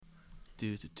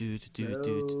Eyeballs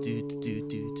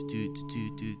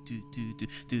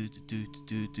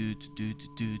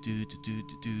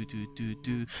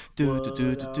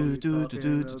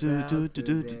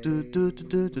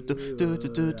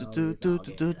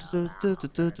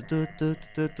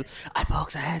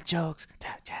and head jokes.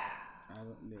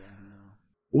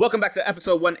 Welcome back to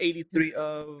episode 183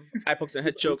 of Eye Pokes and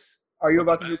Head Jokes. Are you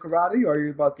Welcome about to do karate or are you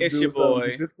about to It's do your boy.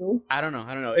 jiu-jitsu? I don't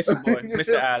know. It's your boy,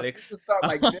 Mr. Alex. Just start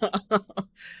like this. It's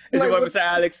your boy, Like, Mr.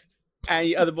 Alex, and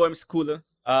your other boy, Mr. Cooler.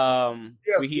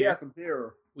 We here. Yes, I'm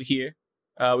here. We here.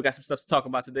 We got some stuff to talk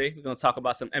about today. We're gonna talk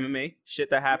about some MMA shit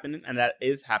that happened and that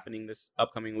is happening this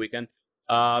upcoming weekend.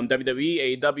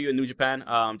 WWE, AEW, and New Japan.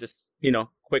 Just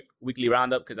quick weekly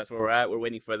roundup because that's where we're at. We're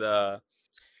waiting for the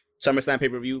SummerSlam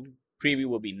pay-per-view. Preview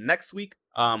will be next week.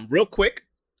 Real quick,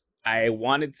 I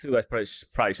probably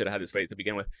should have had this ready to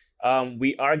begin with.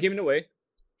 We are giving away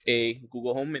a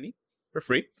Google Home Mini for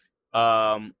free.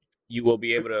 You will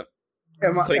be able to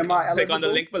click on the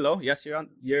link below. Yes, you're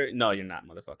not,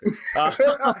 motherfucker.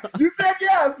 You said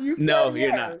yes. No,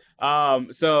 you're not.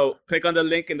 So click on the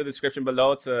link in the description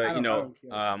below to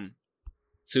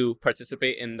to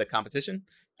participate in the competition,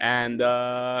 and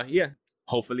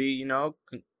hopefully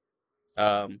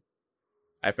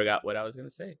I forgot what I was gonna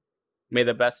say. May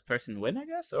the best person win, I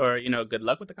guess, or good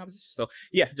luck with the competition. So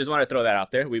yeah, just want to throw that out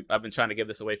there. I've been trying to give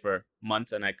this away for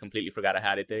months, and I completely forgot I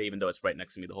had it there, even though it's right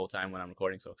next to me the whole time when I'm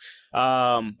recording. So,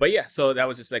 but yeah, so that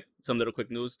was just like some little quick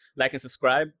news. Like and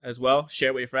subscribe as well.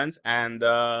 Share with your friends, and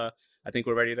I think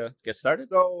we're ready to get started.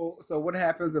 So what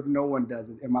happens if no one does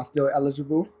it? Am I still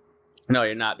eligible? No,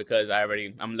 you're not, because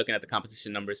I'm looking at the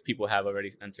competition numbers. People have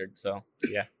already entered. So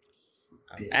yeah.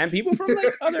 And people from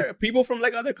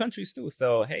other countries too.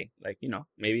 So hey,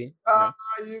 maybe. I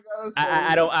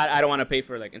don't want to pay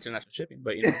for international shipping,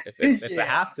 but if I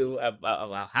have to,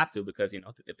 I'll have to, because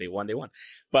if they won, they won.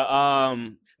 But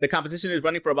the competition is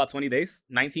running for about 20 days,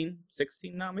 19,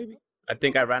 16 now maybe. I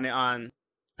think I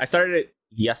started it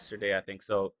yesterday, I think.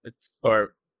 So I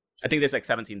think there's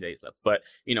 17 days left. But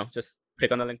just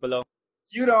click on the link below.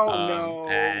 You don't know,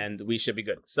 and we should be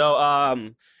good.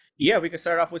 So yeah, we can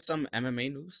start off with some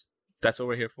MMA news. That's what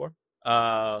we're here for.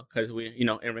 Because we,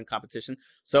 in-ring competition.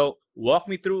 So walk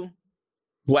me through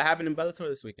what happened in Bellator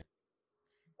this weekend.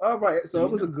 All right. So it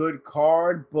was a good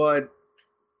card, but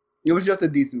it was just a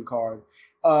decent card.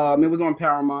 It was on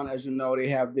Paramount. As you know, they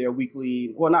have their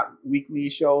not weekly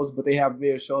shows, but they have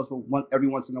their shows for every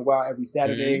once in a while, every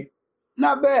Saturday. Mm-hmm.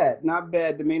 Not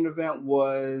bad. The main event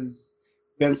was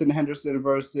Benson Henderson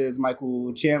versus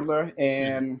Michael Chandler,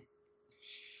 and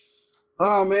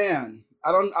oh man,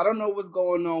 I don't know what's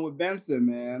going on with Benson,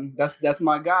 man. That's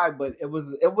my guy, but it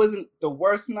wasn't the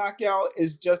worst knockout.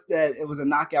 It's just that it was a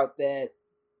knockout that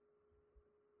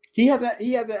he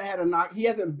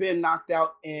hasn't been knocked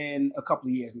out in a couple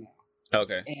of years now.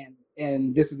 Okay.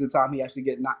 And this is the time he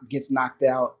actually gets knocked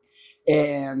out,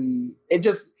 and it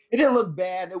didn't look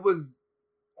bad. It was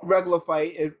a regular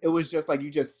fight. It was just like you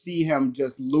just see him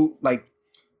just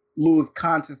lose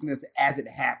consciousness as it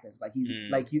happens.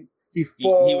 He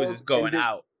falls. He was just going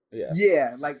out.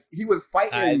 Yeah, like he was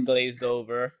fighting. Eyes glazed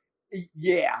over.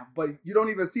 Yeah, but you don't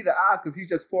even see the eyes because he's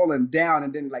just falling down,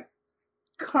 and then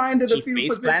kind of the fetal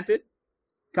face planted.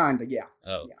 Kind of, yeah.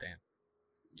 Oh yeah. Damn!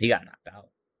 He got knocked out.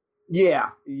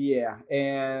 Yeah,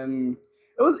 and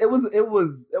it was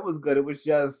good. It was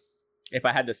just, if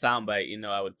I had the soundbite,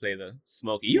 I would play the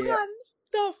Smokey. You got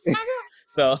the fuck out.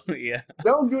 So yeah.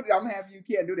 Don't do that. I'm happy you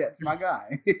can't do that to my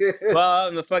guy.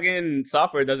 Well, the fucking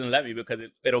software doesn't let me because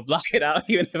it'll block it out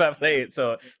even if I play it,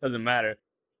 so it doesn't matter.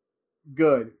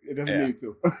 Good. It doesn't need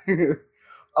to.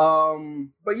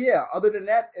 But yeah, other than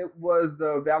that, it was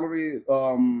the Valerie.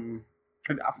 I'm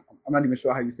not even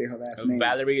sure how you say her last name.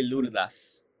 Valerie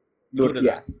Lourdes.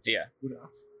 Yes. Yeah.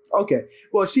 Okay.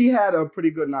 Well, she had a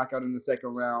pretty good knockout in the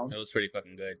second round. It was pretty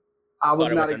fucking good. I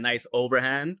was not a nice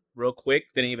overhand, real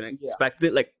quick. Didn't even expect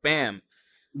it. Bam.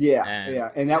 Yeah,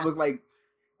 and that was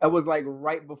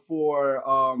right before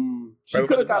she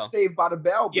could have got saved by the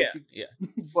bell.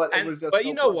 But it was just. But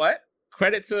you know what?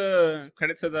 Credit to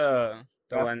the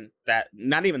one that,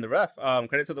 not even the ref.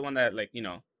 Credit to the one that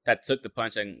that took the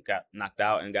punch and got knocked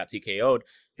out and got TKO'd,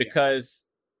 because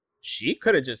she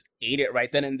could have just ate it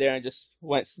right then and there and just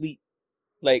went sleep.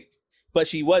 But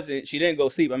she wasn't. She didn't go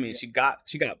sleep. I mean, she got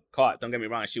caught. Don't get me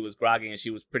wrong. She was groggy and she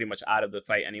was pretty much out of the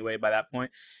fight anyway by that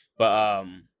point. But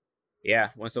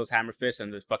yeah, once those hammer fists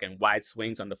and the fucking wide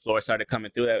swings on the floor started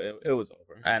coming through, it was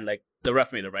over. And the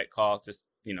ref made the right call. Just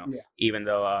even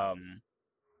though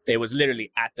it was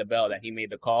literally at the bell that he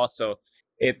made the call, so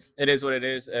it is what it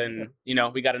is, and you know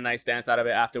we got a nice dance out of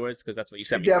it afterwards because that's what you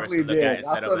sent He me first to definitely look at did. I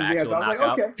instead saw of the the dance. actual I was like,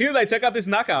 knockout. okay. He was like, check out this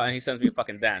knockout, and he sends me a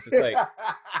fucking dance. It's like,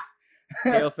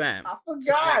 yo, fam. I forgot.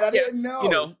 So, I didn't know. You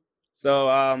know,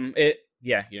 so you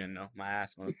didn't know my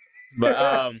ass one. But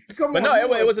Come but on, no,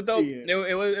 you it was a wanted to dope. see it.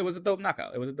 It was a dope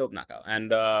knockout. It was a dope knockout,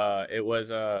 and it was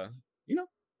you know,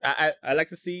 I like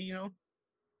to see, you know,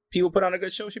 people put on a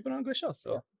good show. She put on a good show.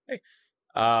 So hey,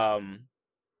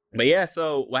 but yeah.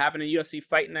 So what happened in UFC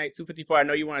Fight Night 254? I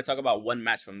know you want to talk about one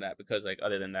match from that because like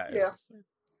other than that, Yeah. just,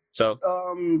 so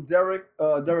Derek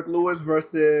Lewis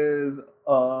versus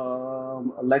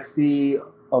Alexei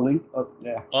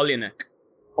Oleinik.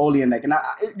 Oleinik, and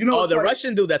you know, the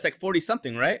Russian dude that's like 40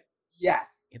 something, right?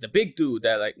 Yes, The big dude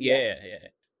that like yeah.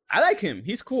 I like him.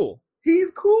 He's cool. He's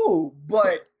cool,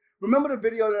 but remember the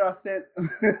video that I sent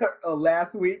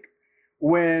last week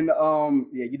when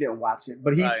you didn't watch it,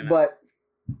 but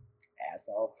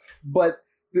asshole. But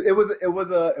it was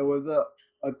a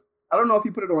I don't know if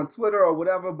he put it on Twitter or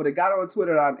whatever, but it got on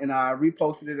Twitter and I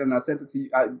reposted it and I sent it to you.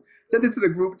 I sent it to the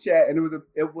group chat, and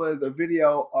it was a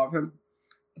video of him.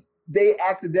 They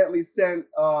accidentally sent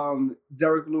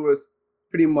Derek Lewis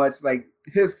pretty much like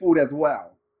his food as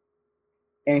well,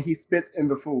 and he spits in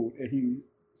the food and he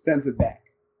sends it back.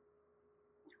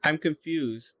 I'm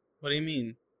confused. What do you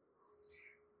mean?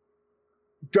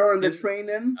 During the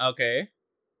training, okay,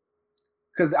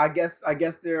 because I guess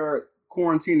they're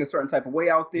quarantined a certain type of way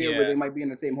out there where they might be in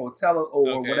the same hotel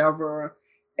or whatever,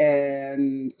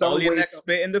 and some Oleinik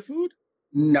spit in the food.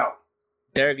 No,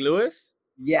 Derek Lewis.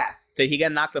 Yes. Did he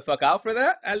get knocked the fuck out for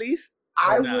that? At least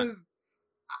I was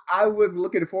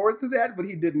looking forward to that, but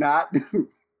he did not.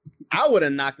 I would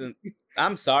have knocked him.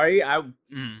 I'm sorry. I was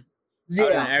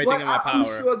everything in my power. I'm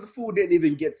sure the food didn't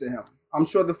even get to him. I'm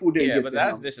sure the food didn't get to him. Yeah, but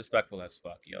that's disrespectful as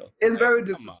fuck, yo. It's very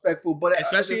disrespectful, but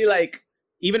especially like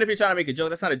even if you're trying to make a joke,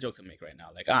 that's not a joke to make right now.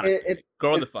 Like honestly,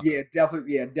 grow the fuck. Yeah,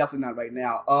 definitely not right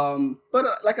now.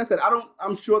 But like I said,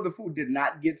 I'm sure the food did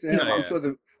not get to him.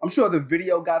 I'm sure the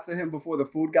video got to him before the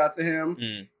food got to him,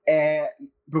 and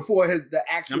before the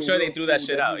actual. I'm sure they threw that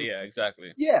shit out. Yeah,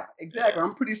 exactly. Yeah, exactly. Yeah.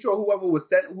 I'm pretty sure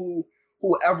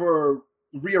whoever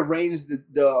rearranged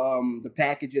the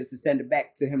packages to send it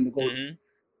back to him to go. Mm-hmm.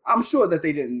 I'm sure that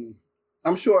they didn't.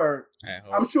 I'm sure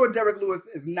Derek Lewis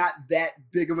is not that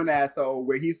big of an asshole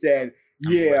where he said,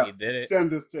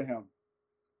 send this to him.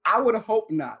 I would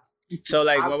hope not. So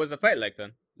like, what was the fight like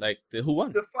then? Like, who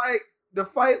won? The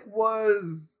fight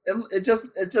was it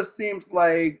just seemed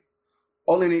like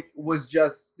Oleinik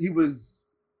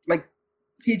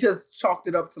he just chalked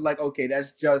it up to like, okay,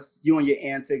 that's just you and your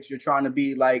antics. You're trying to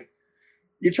be like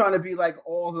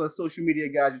all the social media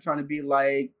guys. You're trying to be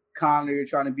like Conor. You're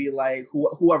trying to be like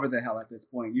whoever the hell at this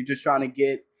point. You're just trying to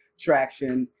get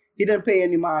traction. He didn't pay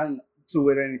any mind to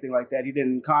it or anything like that. He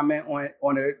didn't comment on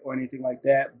it or anything like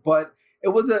that. But it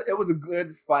was a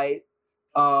good fight.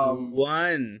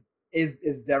 One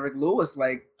is Derek Lewis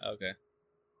like okay?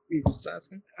 Because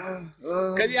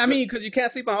you can't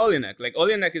sleep on Oleinik. Like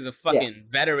Oleinik is a fucking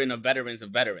veteran of veterans of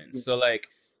veterans. So like,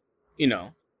 you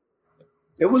know,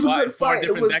 it was a good fight.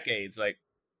 4 different decades. Like,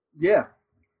 yeah.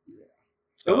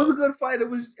 So. It was a good fight. It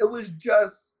was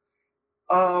just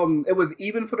it was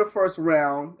even for the first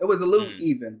round. It was a little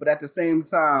even, but at the same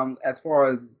time, as far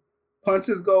as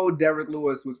punches go, Derek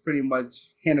Lewis was pretty much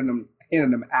handing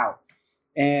them out.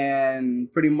 And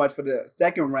pretty much for the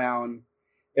second round,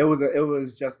 it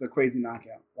was just a crazy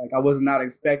knockout. Like I was not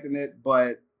expecting it,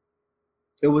 but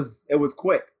it was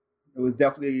quick. It was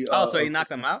definitely. So he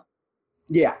knocked him out.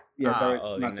 Yeah. Should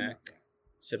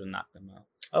have knocked him out.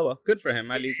 Oh well, good for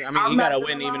him. At least he got a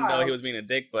win, even though he was being a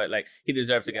dick. But like he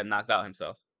deserves to get knocked out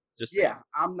himself.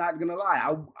 I'm not gonna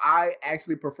lie. I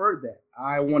actually preferred that.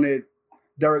 I wanted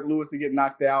Derek Lewis to get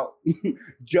knocked out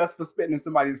just for spitting in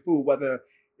somebody's food, whether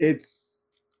it's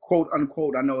quote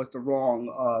unquote. I know it's the wrong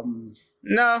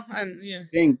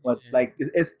thing, but like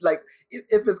it's like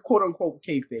if it's quote unquote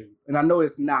kayfabe, and I know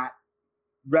it's not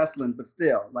wrestling, but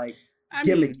still like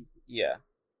gimmicky. Yeah,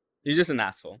 you're just an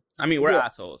asshole. I mean, we're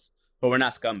assholes. But we're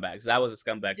not scumbags. That was a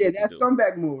scumbag. Yeah, that's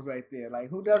scumbag moves right there. Like,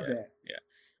 who does that? Yeah.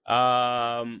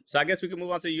 So I guess we can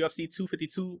move on to UFC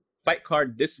 252 fight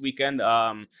card this weekend.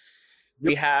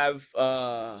 We have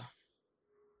a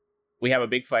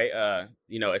big fight.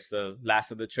 It's the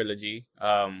last of the trilogy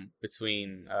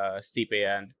between Stipe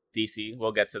and DC.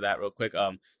 We'll get to that real quick.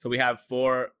 So we have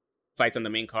 4 fights on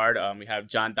the main card. We have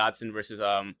John Dodson versus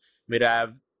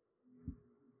Merab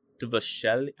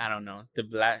Dvalishvili. I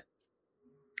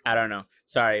don't know.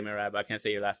 Sorry, Merab. I can't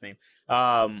say your last name.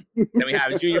 Then we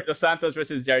have Junior Dos Santos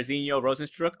versus Jairzinho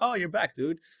Rozenstruik. Oh, you're back,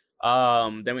 dude.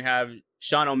 Then we have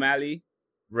Sean O'Malley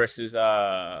versus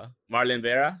Marlon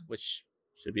Vera, which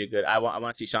should be a good. I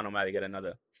want to see Sean O'Malley get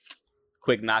another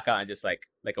quick knockout and just like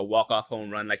a walk-off home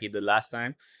run like he did last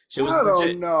time. I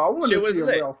don't know. I want to see a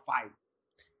real fight.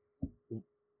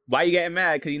 Why are you getting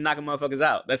mad? Because he's knocking motherfuckers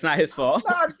out. That's not his fault.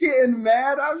 I'm not getting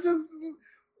mad. I'm just.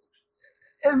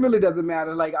 It really doesn't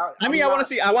matter. Like I want to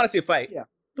see a fight. Yeah.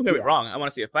 Don't get me wrong. I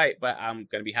want to see a fight, but I'm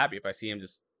gonna be happy if I see him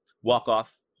just walk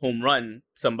off home run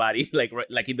somebody like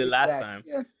he did last time.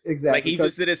 Yeah, exactly. Like he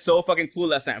just did it so fucking cool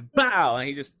last time. Bow, and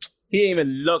he didn't even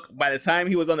look. By the time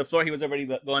he was on the floor, he was already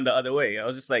going the other way. I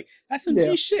was just like, that's some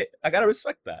G shit. I gotta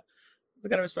respect that.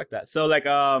 So like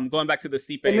going back to the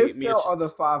Stipe. And there's still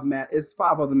it's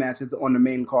 5 other matches on the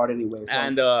main card anyway. So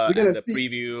and the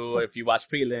preview if you watch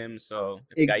prelims. So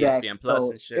if exactly. you got ESPN Plus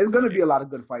and shit. There's gonna be a lot of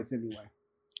good fights anyway.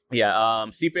 Yeah,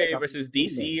 Stipe versus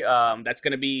DC. That's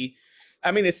gonna be.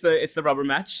 I mean, it's the rubber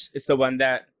match. It's the one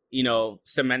that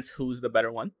cements who's the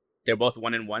better one. They're both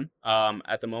 1-1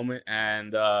 at the moment,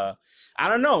 and I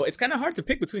don't know. It's kind of hard to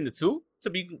pick between the two. To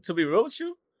be real with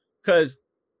you, because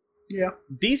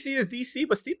DC is DC,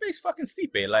 but Stipe is fucking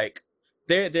Stipe. Like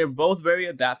they're both very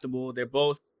adaptable. They're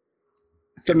both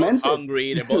cemented.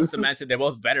 Hungry. They're both cemented. They're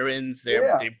both veterans.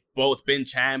 They've both been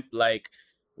champ. Like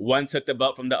one took the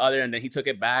belt from the other, and then he took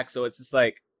it back. So it's just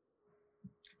like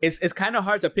it's kind of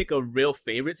hard to pick a real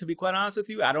favorite. To be quite honest with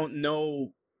you, I don't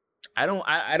know. I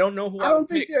don't know who. I don't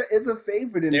think there is a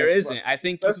favorite in there this isn't. One. I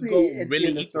think you can go really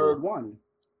in the equal. Third one,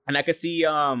 and I could see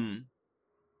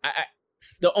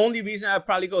the only reason I'd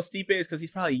probably go Stipe is because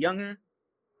he's probably younger.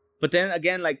 But then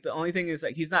again, like the only thing is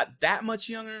like he's not that much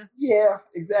younger. Yeah,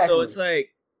 exactly. So it's like,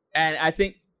 and I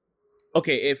think,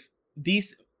 okay, if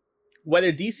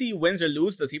whether DC wins or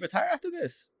loses, does he retire after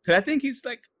this? Because I think he's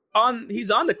on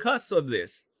the cusp of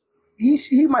this.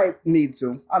 He might need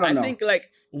to. I don't know. I think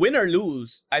like win or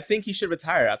lose, I think he should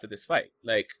retire after this fight.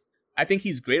 Like I think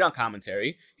he's great on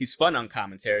commentary. He's fun on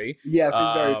commentary. Yes,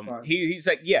 he's very fun. He's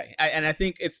like, and I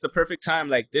think it's the perfect time.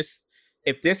 Like this,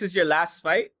 if this is your last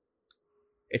fight,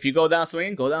 if you go down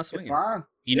swinging, go down swinging.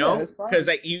 It's fine. Because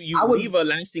like you leave a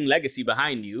lasting legacy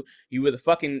behind you. You were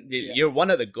you're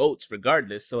one of the GOATs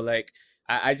regardless. So like,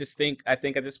 I think at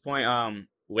this point,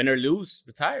 win or lose,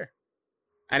 retire.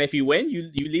 And if you win,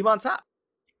 you leave on top.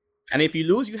 And if you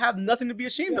lose, you have nothing to be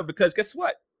ashamed of because guess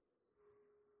what?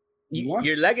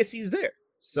 Your legacy is there.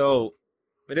 So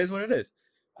it is what it is.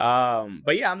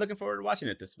 But yeah, I'm looking forward to watching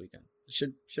it this weekend. It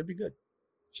should be good.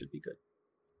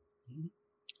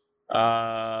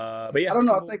 But yeah, I don't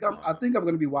know. I think I'm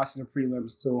going to be watching the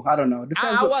prelims too. I don't know.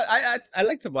 I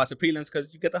like to watch the prelims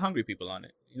because you get the hungry people on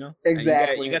it.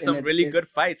 Exactly. You get some really good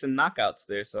fights and knockouts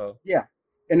there. So yeah,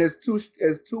 and there's two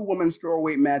women's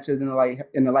strawweight matches in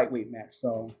the lightweight match.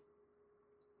 So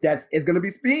it's going to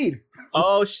be speed.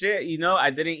 Oh shit! I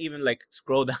didn't even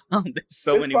scroll down. There's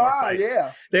so many more fights.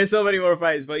 Yeah, there's so many more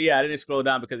fights. But yeah, I didn't scroll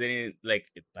down because they didn't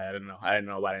I don't know. I didn't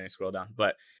know why I didn't scroll down.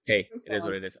 But hey, it is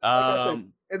what it is.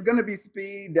 It's gonna be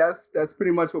speed. That's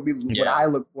pretty much what I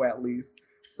look for at least.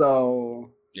 So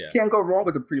can't go wrong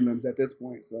with the prelims at this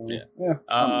point. So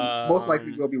most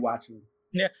likely we'll be watching.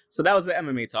 Yeah. So that was the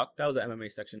MMA talk. That was the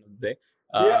MMA section of the day.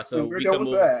 So we're done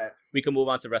with that. We can move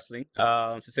on to wrestling,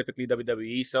 specifically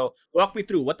WWE. So walk me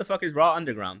through what the fuck is Raw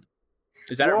Underground?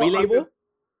 Is that a relabel?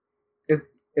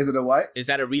 Is it a what? Is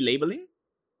that a relabeling?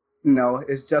 No,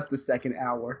 it's just the second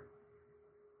hour.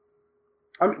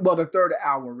 The third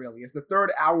hour really. It's the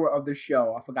third hour of the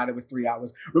show. I forgot it was 3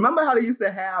 hours. Remember how they used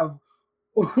to have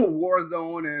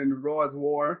Warzone and Raw's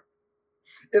War?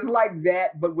 It's like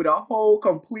that, but with a whole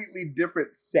completely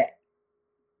different set.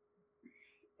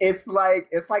 It's like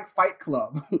Fight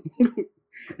Club.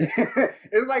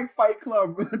 It's like Fight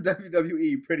Club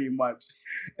WWE pretty much.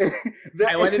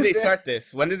 When did they start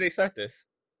this?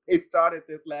 It started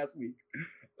this last week.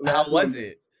 How was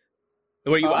it?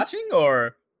 Were you watching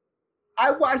or? I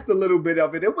watched a little bit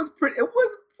of it. It was pretty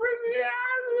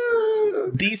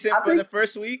decent for the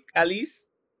first week, at least.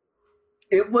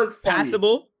 It was funny.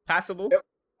 Passable.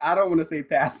 I don't want to say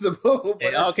passable.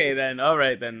 But okay, then. All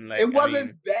right, then. It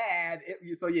wasn't bad. It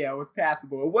was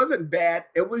passable. It wasn't bad.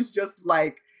 It was just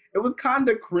it was kind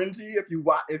of cringy if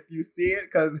you see it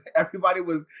because everybody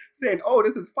was saying, "Oh,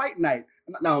 this is Fight Night."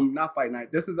 No, not Fight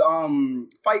Night. This is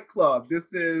Fight Club.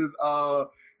 This is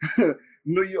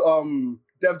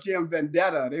Def Jam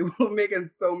Vendetta. They were making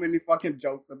so many fucking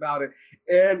jokes about it,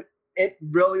 and it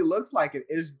really looks like it.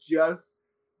 It's just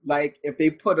like if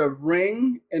they put a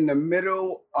ring in the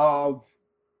middle of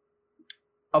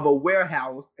a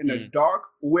warehouse, in a dark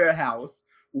warehouse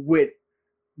with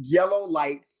yellow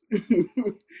lights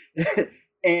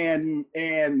and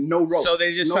no rope. So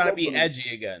they're just trying to be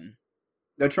edgy again.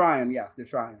 They're trying, yes, they're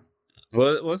trying.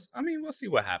 Well, I mean, we'll see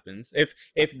what happens.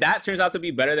 If that turns out to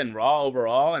be better than Raw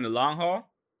overall in the long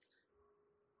haul,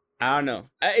 I don't know.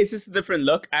 It's just a different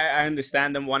look. I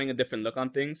understand them wanting a different look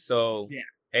on things. So, Yeah.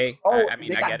 hey, I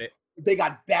mean, I get it. They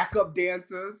got backup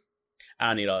dancers. I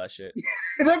don't need all that shit.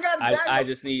 They got I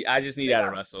just need how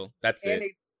to wrestle. That's it.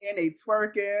 And they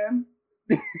twerking.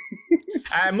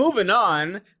 Moving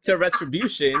on to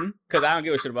Retribution, because I don't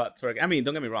give a shit about twerk. I mean,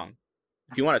 don't get me wrong.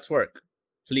 If you want to twerk,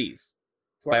 please,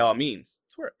 by all means,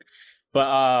 twerk. But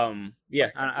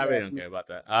yeah, I really don't care about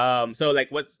that. So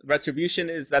like, what Retribution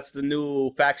is? That's the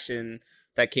new faction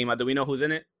that came out. Do we know who's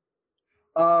in it?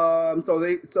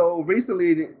 So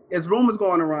recently, there's rumors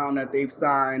going around that they've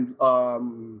signed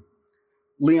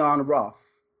Leon Ruff,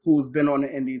 who's been on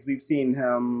the Indies. We've seen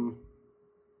him.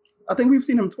 I think we've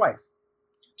seen him twice.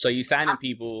 So you signing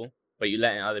people, but you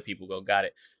letting other people go. Got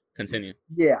it. Continue.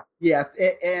 Yeah. Yes.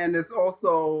 And it's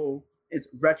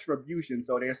retribution.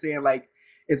 So they're saying like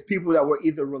it's people that were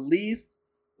either released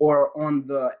or on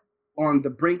the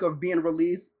brink of being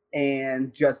released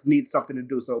and just need something to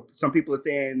do. So some people are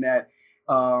saying that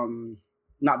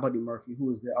not Buddy Murphy, who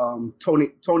is the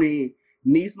Tony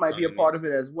Nese might be a part of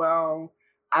it as well.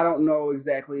 I don't know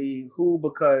exactly who,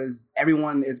 because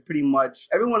everyone pretty much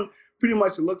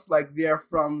looks like they're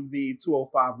from the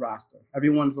 205 roster.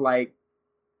 Everyone's like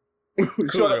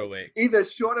either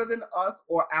shorter than us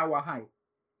or our height.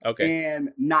 Okay.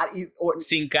 And not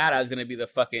Sin Cara is gonna be the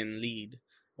fucking lead.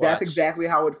 Watch. That's exactly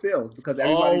how it feels, because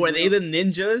were they the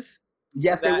ninjas?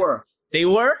 Yes, they were. They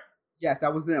were? Yes,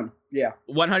 that was them. Yeah.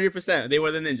 100%. They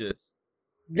were the ninjas.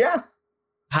 Yes.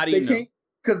 How do you know?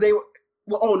 Because they were.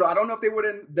 Well, oh no, I don't know if they were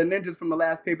the ninjas from the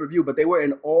last pay-per-view, but they were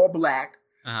in all black.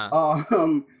 On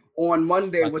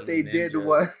Monday, what they did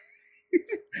was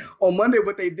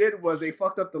they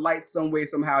fucked up the lights some way,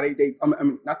 somehow. They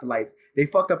not the lights. They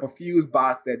fucked up a fuse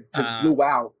box that just blew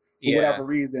out for whatever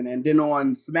reason. And then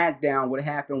on SmackDown, what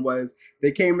happened was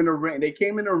they came in the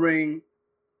ring.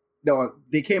 No,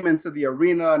 they came into the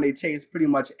arena and they chased pretty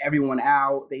much everyone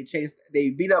out. They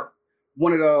beat up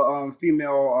one of the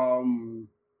female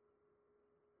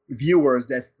viewers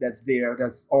that's there,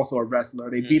 that's also a wrestler.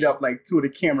 They beat up like two of the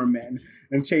cameramen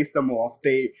and chased them off.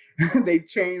 They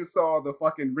chainsaw the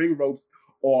fucking ring ropes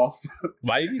off.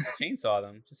 Why did you chainsaw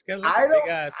them? Just get a big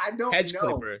ass hedge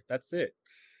clipper. That's it.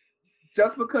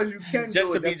 Just because you can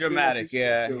just do to be dramatic.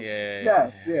 Yeah.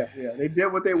 They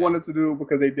did what they wanted to do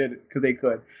because they did it, because they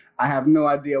could. I have no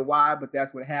idea why, but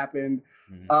that's what happened.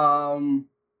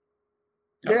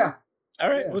 Yeah. All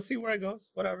right, we'll see where it goes.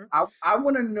 Whatever. I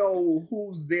want to know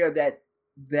who's there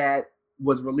that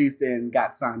was released and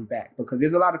got signed back, because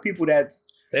there's a lot of people There's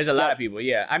a lot of people,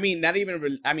 yeah. I mean, not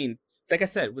even. I mean, it's like I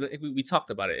said, we talked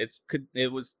about it.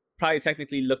 It was probably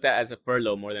technically looked at as a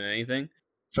furlough more than anything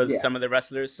for some of the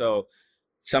wrestlers. So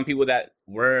some people that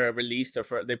were released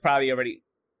they probably already,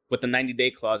 with the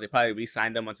 90-day clause, they probably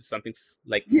re-signed them onto something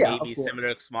like maybe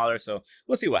similar, smaller. So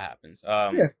we'll see what happens.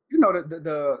 You know,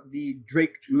 the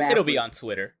Drake Maverick. It'll be on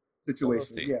Twitter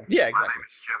situation. So yeah, exactly. My name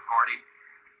is Jeff Hardy,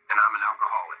 and I'm an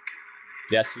alcoholic.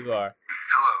 Yes, you are.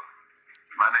 Hello,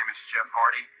 my name is Jeff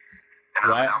Hardy,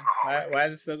 and I'm an alcoholic. Why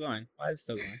is it still going?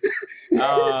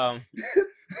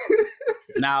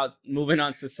 Now moving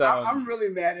on to some. I'm really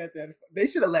mad at that. They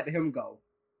should have let him go.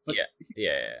 Yeah.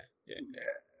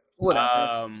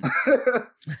 Whatever.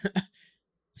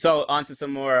 So on to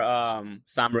some more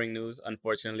sombering news.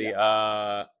 Unfortunately,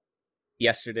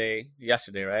 yesterday,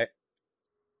 right?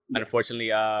 Yeah. Unfortunately,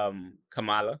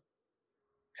 Kamala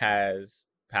has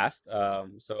passed.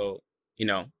 So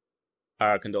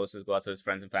our condolences go out to his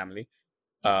friends and family.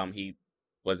 He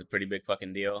was a pretty big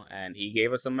fucking deal, and he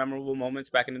gave us some memorable moments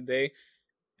back in the day.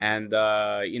 And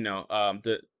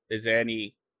is there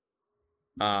any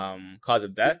cause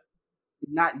of death?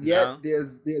 Not yet. No.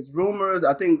 There's rumors.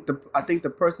 I think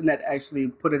the person that actually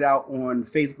put it out on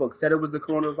Facebook said it was the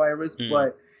coronavirus,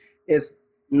 but it's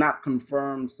not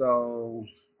confirmed. So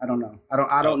I don't know.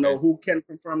 I don't know who can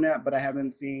confirm that, but I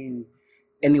haven't seen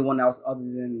anyone else other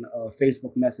than a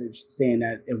Facebook message saying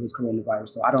that it was coronavirus.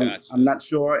 So I'm not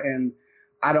sure, and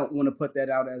I don't want to put that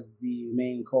out as the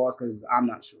main cause because I'm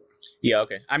not sure. Yeah.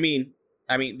 Okay. I mean,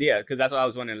 yeah, because that's what I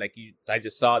was wondering. Like, I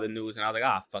just saw the news and I was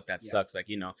like, fuck, that sucks. Like,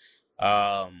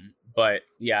 but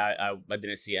yeah, I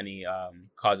didn't see any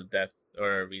cause of death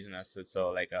or reason as to. So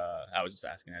like, I was just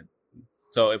asking that.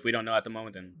 So if we don't know at the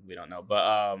moment, then we don't know. But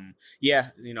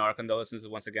our condolences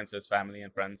once again to his family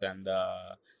and friends, and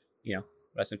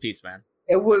rest in peace, man.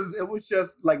 It was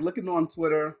just like looking on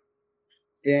Twitter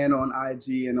and on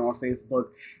IG and on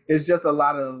Facebook. It's just a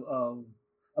lot of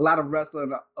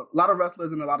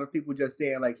wrestlers and a lot of people just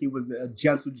saying like he was a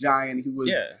gentle giant. He was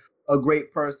a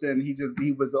great person. He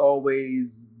was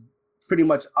always pretty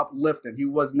much uplifting. He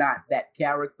was not that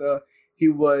character. He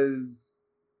was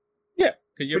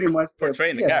because you're pretty much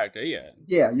portraying the character.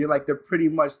 Yeah, you're like pretty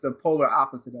much the polar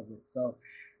opposite of it. So,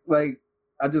 like,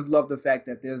 I just love the fact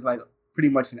that there's like pretty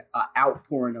much an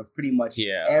outpouring of pretty much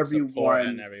everyone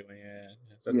and everyone.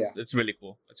 So it's really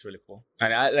cool. It's really cool,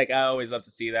 and I always love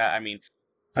to see that. I mean,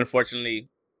 unfortunately,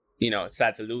 it's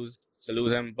sad to lose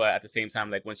him, but at the same time,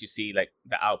 like once you see like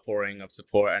the outpouring of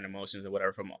support and emotions or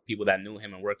whatever from people that knew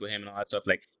him and worked with him and all that stuff,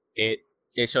 like it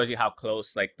shows you how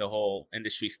close like the whole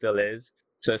industry still is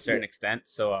to a certain extent.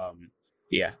 So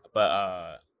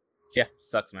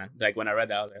sucks, man. Like when I read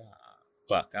that, I was like,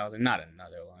 fuck. I was like, not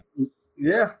another one.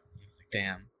 Yeah. I was like,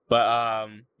 damn. But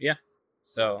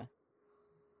so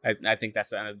I think that's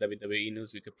the end of WWE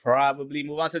news. We could probably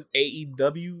move on to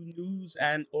AEW news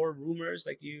and or rumors,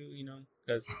 like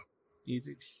because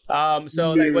easy.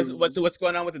 So like, what's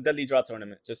going on with the Deadly Draw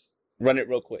tournament? Just run it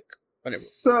real quick.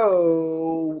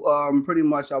 So pretty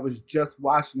much, I was just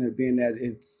watching it, being that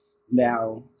it's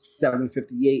now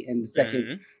 7:58, and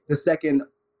the second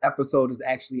episode is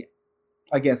actually,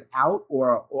 I guess, out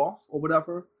or off or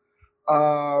whatever.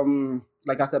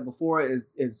 Like I said before,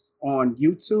 it's on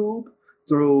YouTube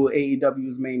through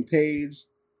AEW's main page,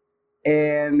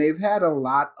 and they've had a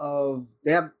lot of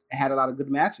good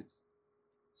matches.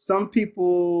 Some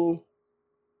people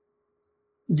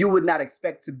you would not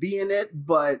expect to be in it,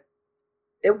 but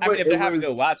if they're having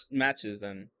good watch matches,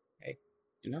 then hey,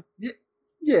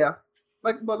 yeah.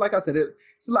 Like I said,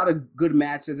 it's a lot of good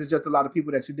matches. It's just a lot of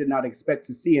people that you did not expect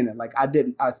to see in it. Like I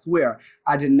swear,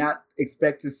 I did not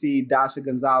expect to see Dasha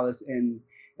Gonzalez in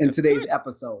today's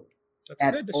episode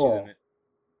at all.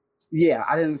 Yeah,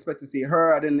 I didn't expect to see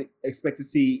her. I didn't expect to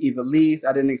see Eva Lise.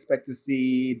 I didn't expect to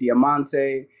see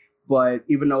Diamante. But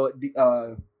even though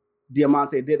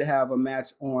Diamante did have a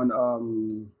match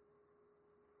on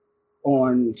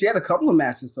she had a couple of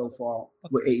matches so far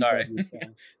with AEW. Sorry,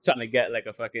 trying to get like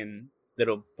a fucking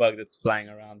little bug that's flying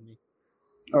around me.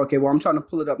 Okay, well I'm trying to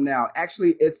pull it up now.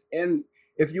 Actually, it's in.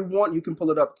 If you want, you can pull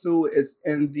it up too. It's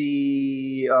in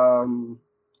the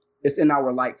it's in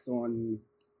our likes on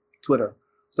Twitter.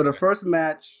 So the first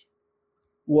match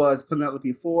was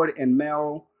Penelope Ford and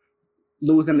Mel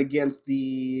losing against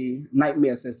the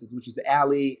Nightmare Sisters, which is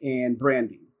Allie and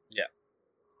Brandy. Yeah.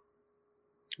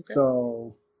 Okay.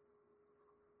 So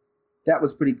that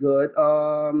was pretty good.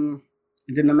 And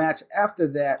then the match after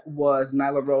that was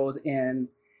Nyla Rose and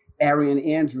Arian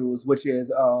Andrews, which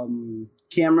is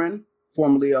Cameron,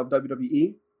 formerly of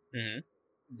WWE. Mm-hmm.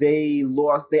 They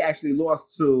actually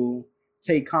lost to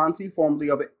Tay Conti, formerly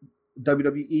of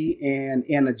WWE, and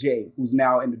Anna Jay, who's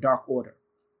now in the Dark Order.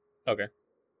 Okay.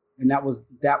 And that was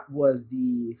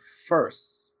the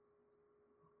first.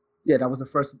 Yeah, that was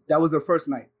the first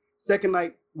night. Second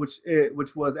night, which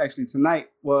was actually tonight,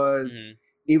 was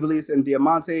Eva Lise and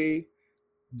Diamante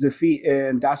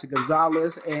defeating Dasha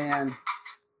Gonzalez, and I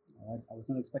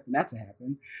wasn't expecting that to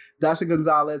happen. Dasha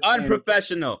Gonzalez.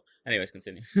 Unprofessional. Anyways,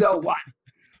 continue. So what?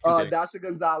 Dasha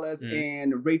Gonzalez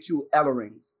and Rachel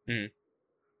Ellerings. And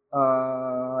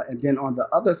then on the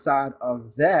other side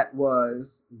of that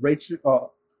was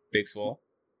Rachel. Big Swole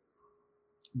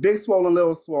and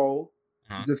Little Swole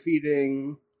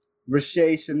defeating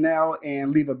Ricochet, Chanel,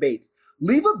 and Leva Bates.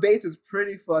 Leva Bates is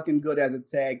pretty fucking good as a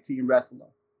tag team wrestler.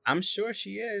 I'm sure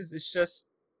she is. It's just,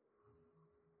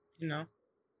 Yeah.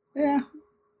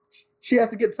 She has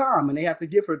to get time, and they have to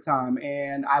give her time.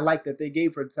 And I like that they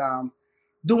gave her time.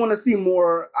 Do want to see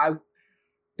more.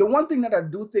 The one thing that I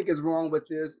do think is wrong with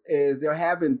this is they're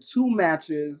having two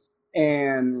matches,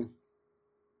 and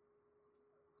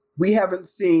we haven't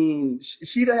seen.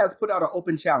 Shida has put out an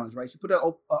open challenge, right? She put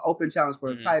out an open challenge for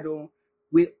a title.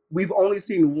 We've only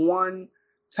seen one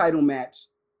title match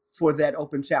for that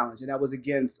open challenge, and that was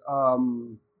against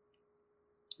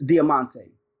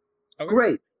Diamante.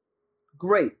 Okay.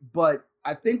 Great. But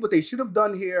I think what they should have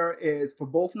done here is for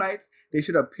both nights, they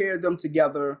should have paired them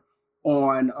together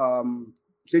on.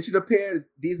 They should have paired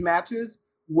these matches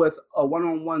with a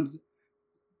one-on-one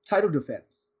title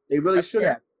defense. They really should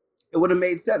have. It would have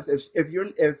made sense. If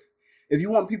you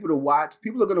want people to watch,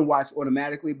 people are going to watch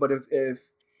automatically. But if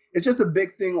it's just a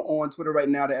big thing on Twitter right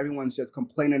now that everyone's just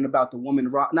complaining about the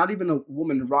not even a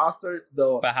woman roster,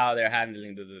 though. But how they're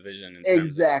handling the division.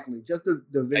 Exactly. Just the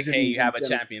division. Like, hey, you have a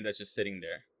champion that's just sitting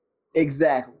there.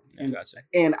 Exactly. Yeah, gotcha.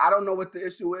 And I don't know what the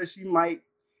issue is.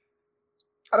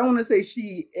 I don't want to say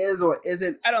she is or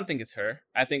isn't. I don't think it's her.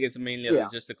 I think it's mainly a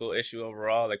logistical issue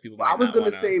overall. Like people. I was going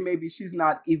to say maybe she's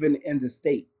not even in the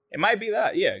state. It might be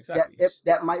that. Yeah, exactly. If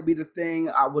that might be the thing.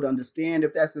 I would understand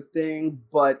if that's the thing,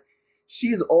 but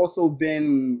she's also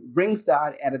been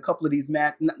ringside at a couple of these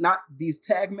not these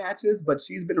tag matches, but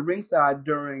she's been ringside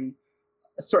during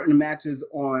certain matches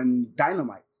on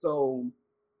Dynamite. So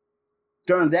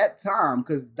during that time,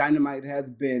 because Dynamite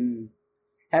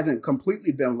hasn't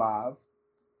completely been live,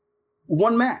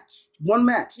 one match, Yeah,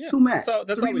 2 matches,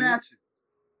 that's 3 matches.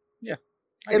 Yeah,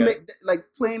 like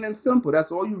plain and simple.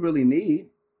 That's all you really need.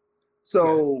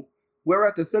 So we're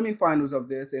at the semifinals of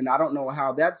this, and I don't know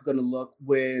how that's going to look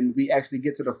when we actually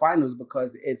get to the finals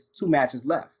because it's 2 matches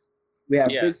left. We have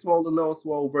Big Swole and Lil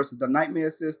Swole versus the Nightmare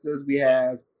Sisters. We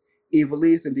have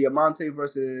Ivelisse and Diamante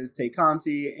versus Tay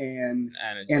Conti and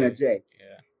Anna Jay.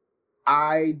 Yeah.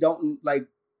 I don't like.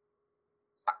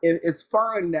 It's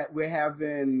fine that we're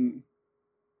having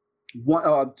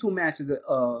 2 matches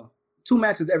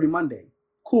every Monday.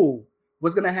 Cool.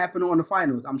 What's gonna happen on the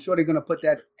finals? I'm sure they're gonna put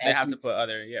that. They have to put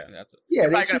other. They're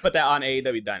probably gonna put that on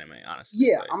AEW Dynamite. Honestly.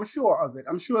 Yeah, I'm sure of it.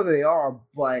 I'm sure they are,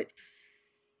 but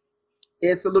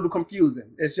it's a little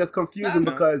confusing. It's just confusing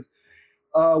because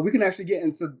we can actually get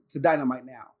into Dynamite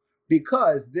now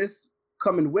because this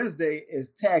coming Wednesday is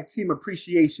Tag Team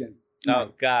Appreciation. Oh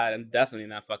God, I'm definitely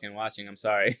not fucking watching. I'm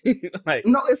sorry.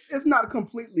 No, it's not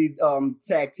completely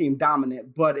tag team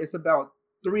dominant, but it's about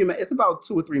 2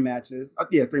 or 3 matches.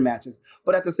 3 matches.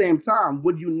 But at the same time,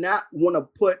 would you not want to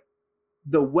put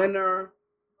the winner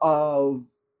of?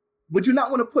 Would you not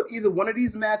want to put either one of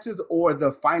these matches or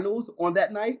the finals on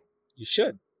that night? You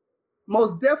should.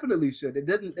 Most definitely should.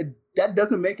 That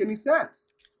doesn't make any sense.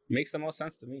 Makes the most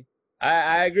sense to me.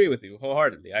 I agree with you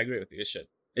wholeheartedly. I agree with you. It should.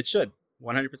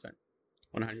 100%.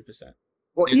 100%.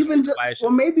 Or even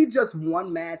or maybe just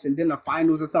one match and then the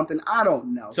finals or something. I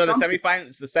don't know. So the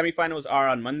semifinals are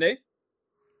on Monday.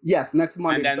 Yes, next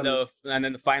Monday. And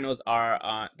then the finals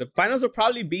will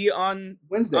probably be on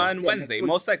Wednesday. Wednesday,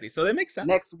 most likely. So that makes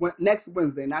sense. Next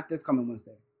Wednesday, not this coming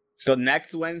Wednesday. So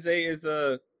next Wednesday is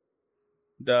the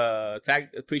tag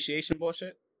appreciation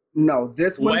bullshit? No,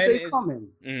 this Wednesday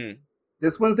coming. Mm-hmm.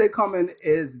 This Wednesday coming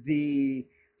is the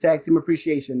tag team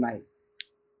appreciation night.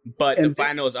 But the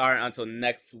finals aren't until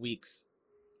next week's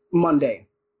Monday.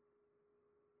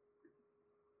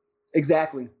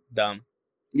 Exactly. Dumb.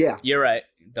 Yeah. You're right.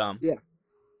 Dumb. Yeah.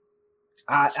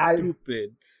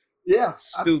 Stupid. Yeah.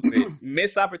 Stupid.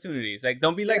 Missed opportunities. Like,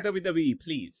 don't be like WWE,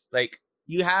 please. Like,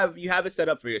 you have it set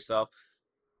up for yourself.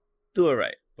 Do it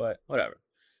right. But whatever.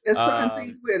 There's certain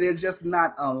things where they're just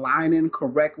not aligning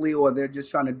correctly, or they're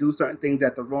just trying to do certain things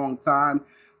at the wrong time.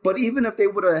 But even if they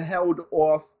would have held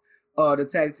off the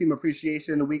Tag Team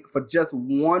Appreciation Week for just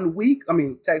 1 week,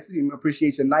 Tag Team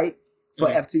Appreciation Night for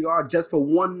FTR, just for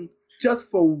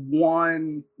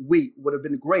one week would have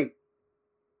been great.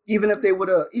 Even if they would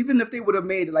have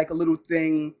made like a little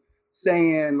thing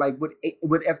saying, like, with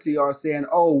FTR saying,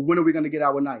 "Oh, when are we going to get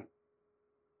our night?"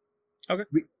 Okay.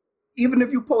 Even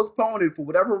if you postpone it for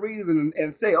whatever reason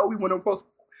and say, "Oh, we want to postpone,"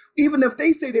 even if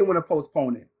they say they want to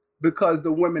postpone it because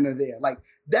the women are there, like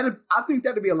that, I think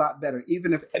that'd be a lot better.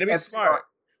 Even if it'd be smart.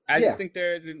 I just think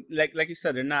they're like you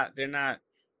said, they're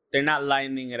not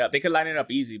lining it up. They could line it up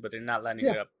easy, but they're not lining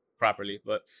it up properly.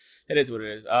 But it is what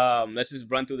it is. Let's just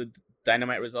run through the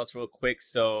Dynamite results real quick.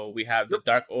 So we have the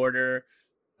Dark Order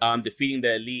defeating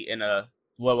the Elite in a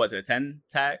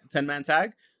 10-man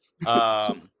tag.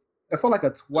 I felt like a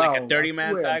 12, like a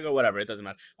 30-man tag or whatever. It doesn't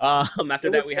matter. After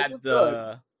that we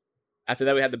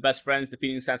had the Best Friends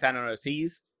defeating Santana and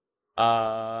Ortiz.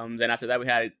 Then after that we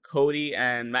had Cody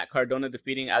and Matt Cardona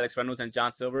defeating Alex Reynolds and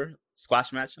John Silver.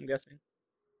 Squash match, I'm guessing.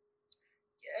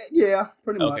 Yeah,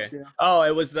 pretty much. Yeah. Oh,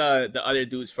 it was the other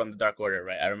dudes from the Dark Order,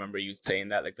 right? I remember you saying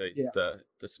that, like the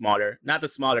smaller, not the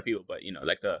smaller people, but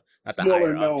like the not the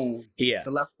higher known. Yeah.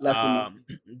 The lesser known.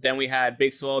 Then we had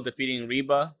Big Swole defeating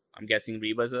Reba. I'm guessing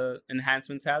Reba's a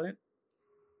enhancement talent.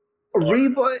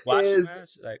 Reba is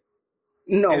like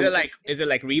no. Is it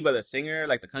like Reba the singer,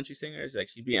 like the country singer? Is like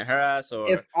she beating her ass, or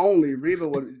if only Reba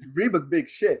would. Reba's big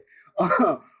shit.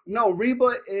 No,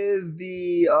 Reba is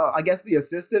the I guess the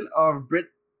assistant of Britt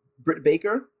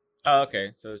Baker. Oh,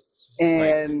 okay. So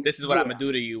and like, this is what I'm gonna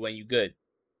do to you when you good,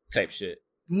 type shit.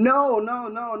 No.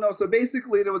 So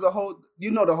basically, there was the whole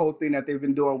thing that they've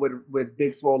been doing with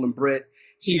Big Swole and Britt.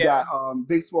 Got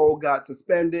Big Swole got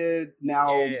suspended.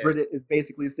 Now Britt is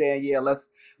basically saying,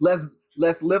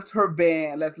 let's lift her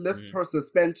ban, let's lift her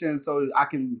suspension, so I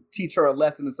can teach her a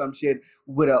lesson or some shit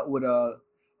with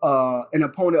an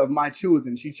opponent of my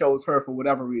choosing. She chose her for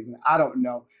whatever reason. I don't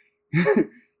know.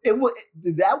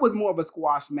 That was more of a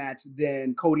squash match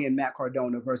than Cody and Matt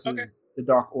Cardona versus the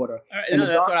Dark Order. Right,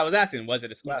 that's what I was asking. Was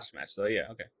it a squash match? So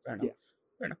okay, fair enough.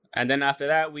 Fair enough. And then after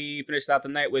that, we finished out the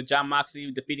night with Jon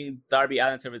Moxley defeating Darby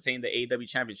Allin to retain the AEW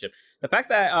Championship. The fact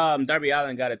that Darby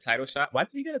Allin got a title shot. Why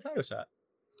did he get a title shot?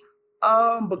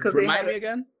 Because Remind me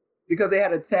again. Because they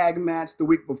had a tag match the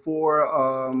week before.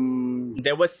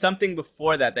 There was something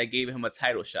before that gave him a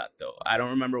title shot, though. I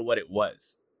don't remember what it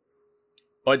was.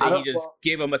 Or did he just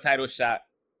give him a title shot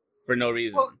for no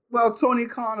reason? Well, Tony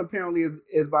Khan apparently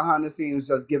is behind the scenes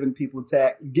just giving people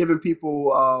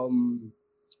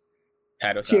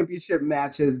championship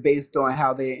matches based on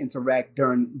how they interact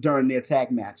during their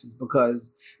tag matches. Because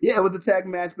it was a tag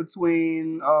match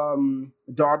between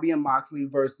Darby and Moxley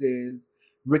versus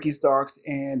Ricky Starks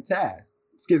and Taz.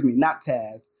 Excuse me, not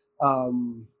Taz.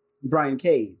 Brian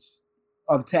Cage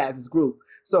of Taz's group.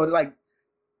 So it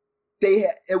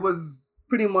was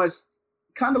pretty much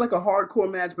kind of like a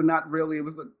hardcore match, but not really. It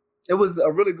was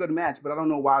a really good match, but I don't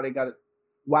know why they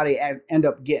end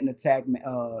up getting a title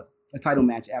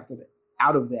match out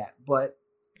of that. But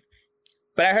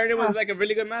I heard it was like a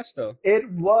really good match, though. It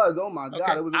was. Oh my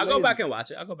god! It was. I'll go back and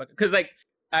watch it. Because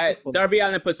Darby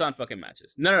Allin puts on fucking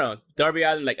matches. No. Darby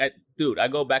Allin, dude, I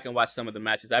go back and watch some of the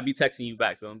matches. I'd be texting you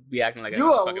back, so don't be acting like I'm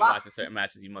fucking watching certain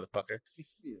matches, you motherfucker.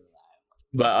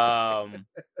 But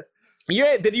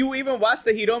did you even watch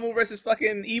the Hiromu versus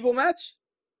fucking Evil match?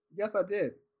 Yes, I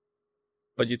did.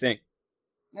 What'd you think?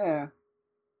 Yeah.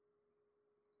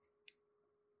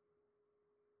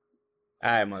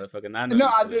 All right, motherfucker. No,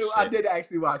 I did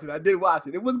actually watch it. I did watch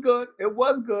it. It was good. It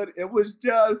was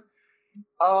just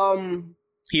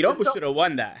Hiromu should have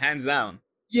won that, hands down.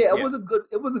 Yeah, it was a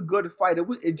good fight.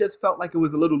 It just felt like it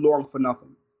was a little long for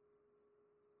nothing.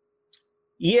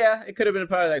 Yeah, it could have been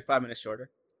probably 5 minutes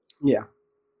shorter. Yeah.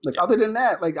 Other than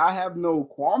that, I have no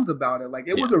qualms about it.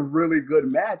 It was a really good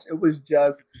match. It was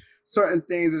just certain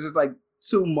things is just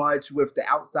too much with the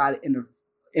outside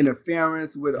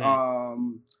interference with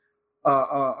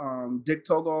Dick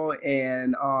Togo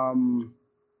and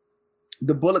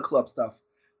the Bullet Club stuff.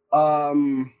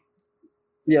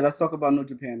 Let's talk about New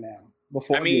Japan now.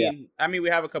 We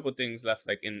have a couple things left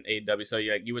in AEW. So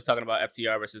you were talking about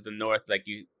FTR versus the North.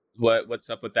 What's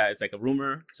up with that? It's a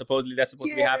rumor supposedly that's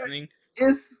supposed to be happening.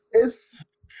 It's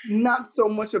not so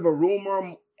much of a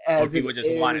rumor as people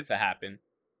just want it to happen.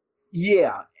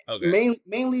 Yeah. Okay.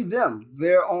 Mainly them. They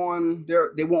were on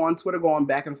Twitter going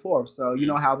back and forth. So you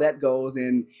know how that goes,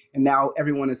 and now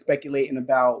everyone is speculating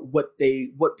about what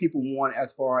people want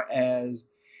as far as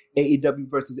AEW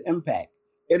versus Impact.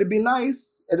 It'd be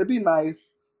nice.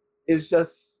 It's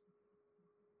just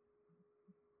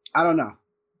I don't know.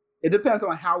 It depends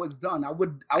on how it's done. I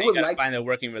would like to find a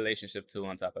working relationship too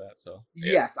on top of that. So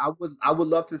yes, I would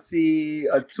love to see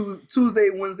a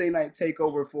Tuesday, Wednesday night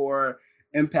takeover for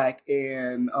Impact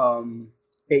and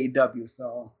AEW.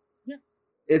 So yeah,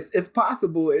 it's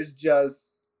possible. It's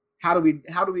just how do we do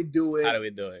it? How do we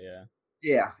do it? Yeah.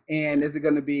 Yeah, and is it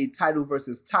going to be title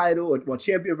versus title, or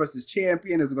champion versus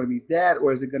champion? Is it going to be that,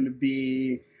 or is it going to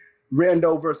be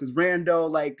Rando versus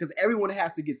Rando? Because everyone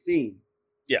has to get seen.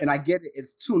 Yeah. And I get it;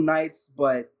 it's 2 nights,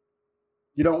 but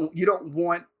you don't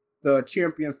want the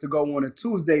champions to go on a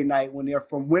Tuesday night when they're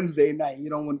from Wednesday night. You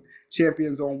don't want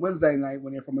champions on Wednesday night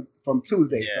when they're from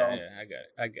Tuesday. Yeah,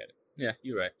 I get it. Yeah,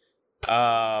 you're right.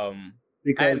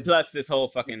 And plus, this whole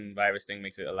fucking virus thing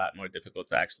makes it a lot more difficult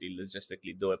to actually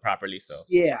logistically do it properly. So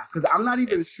yeah, because I'm not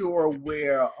even sure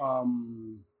where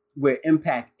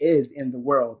Impact is in the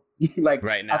world.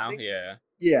 right now,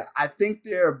 yeah. I think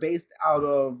they're based out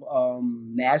of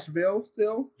Nashville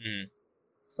still. Mm.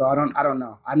 So I don't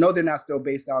know. I know they're not still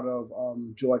based out of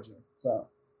Georgia. So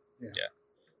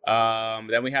yeah.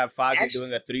 Then we have Fozzy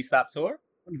doing a 3-stop tour.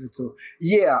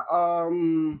 Yeah.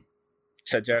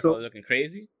 So Jericho looking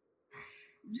crazy.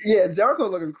 Yeah, Jericho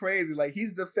looking crazy.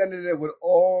 He's defending it with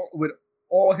all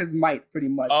his might, pretty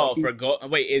much. Oh,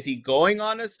 wait, is he going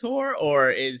on his tour,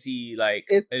 or is he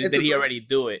did he already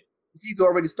do it? He's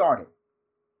already started.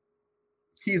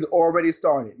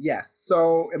 Yes.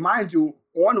 So, and mind you,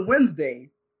 on Wednesday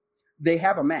they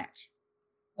have a match.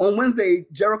 On Wednesday,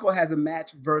 Jericho has a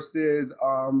match versus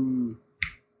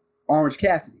Orange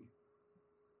Cassidy.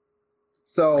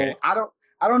 So okay. I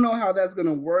don't know how that's going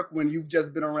to work when you've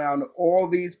just been around all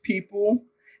these people.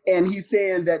 And he's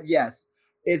saying that, yes,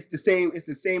 it's the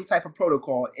same type of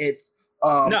protocol. It's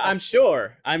no, I'm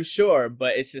sure,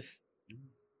 but it's just.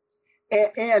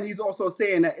 And he's also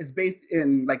saying that it's based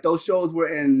in those shows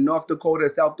were in North Dakota,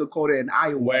 South Dakota, and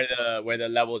Iowa, where the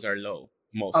levels are low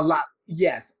most. A lot,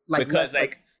 yes. Because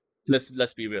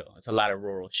let's be real, it's a lot of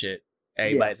rural shit.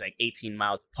 Everybody's 18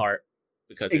 miles apart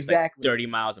because there's 30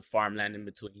 miles of farmland in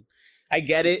between. I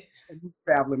get it. And he's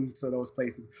traveling to those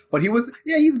places, but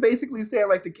he's basically saying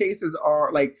the cases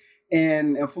are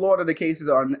And in Florida, the cases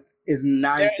is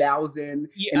 9,000.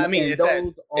 Yeah, I mean,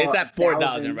 it's at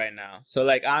 4,000 right now. So,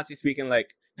 like, honestly speaking,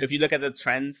 like, if you look at the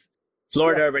trends,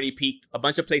 Florida already peaked. A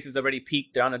bunch of places already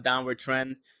peaked. They're on a downward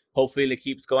trend. Hopefully, it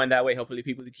keeps going that way. Hopefully,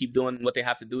 people keep doing what they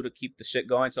have to do to keep the shit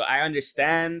going. So, I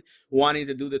understand wanting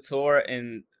to do the tour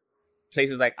in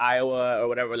places like Iowa or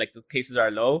whatever, like, the cases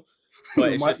are low.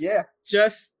 But it's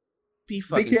just be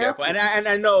fucking careful. And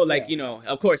I know, like, you know,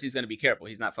 of course he's going to be careful.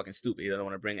 He's not fucking stupid. He doesn't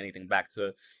want to bring anything back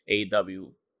to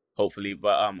AEW, hopefully.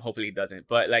 But hopefully he doesn't.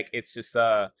 But, like, it's just,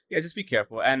 just be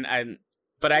careful.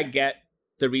 But I get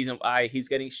the reason why he's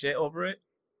getting shit over it.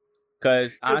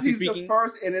 Because honestly speaking, the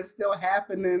first, and it's still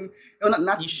happening.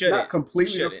 Not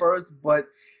completely the first, but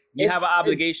you have an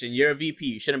obligation. You're a VP.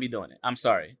 You shouldn't be doing it. I'm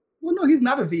sorry. Well, no, he's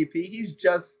not a VP. He's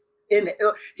just in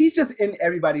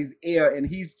everybody's ear, and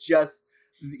he's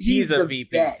a VP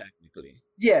technically.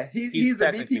 Yeah, he's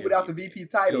the VP without the VP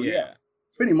title. Yeah,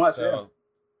 pretty much. So,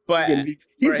 but he's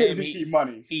getting VP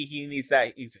money. He needs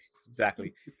that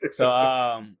exactly. So,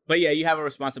 but yeah, you have a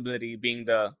responsibility being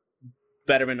the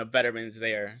veteran of veterans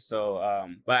there. So,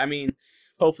 but I mean,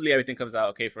 hopefully everything comes out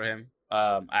okay for him.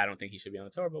 I don't think he should be on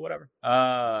the tour, but whatever.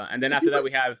 And then after that,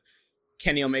 we have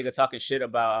Kenny Omega talking shit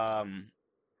about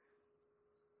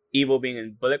Evil being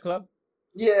in Bullet Club.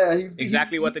 Yeah,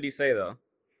 what did he say though?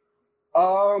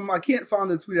 I can't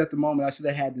find the tweet at the moment. I should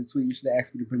have had the tweet. You should have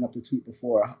asked me to bring up the tweet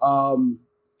before.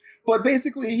 But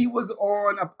basically, he was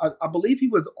on. I believe he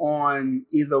was on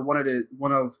either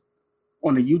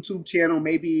on the YouTube channel,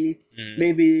 maybe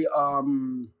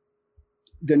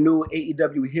the new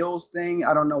AEW Hills thing.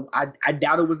 I don't know. I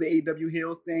doubt it was the AEW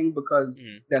Hills thing because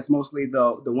that's mostly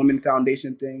the Women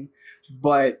Foundation thing.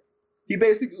 But he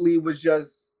basically was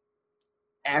just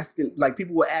asking, like,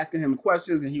 people were asking him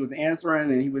questions and he was answering,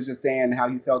 and he was just saying how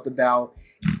he felt about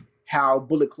how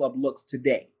Bullet Club looks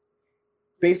today.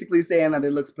 Basically saying that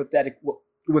it looks pathetic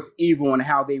with Evil and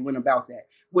how they went about that,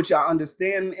 which I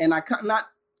understand, and I not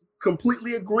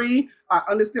completely agree. I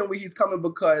understand where he's coming,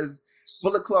 because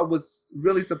Bullet Club was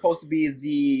really supposed to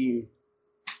be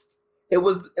it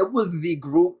was the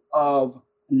group of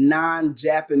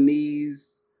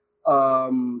non-Japanese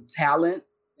talent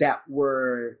that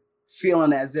were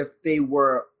feeling as if they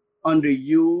were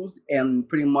underused and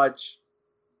pretty much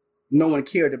no one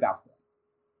cared about them.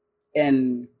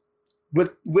 And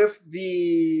with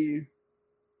the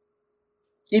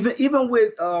even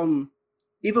with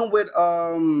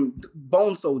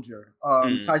Bone Soldier,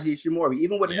 Taiji Ishimori,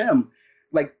 even with him,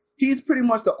 like, he's pretty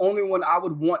much the only one I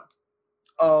would want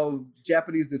of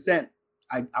Japanese descent,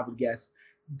 I would guess,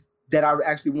 that I would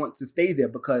actually want to stay there,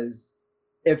 because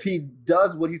if he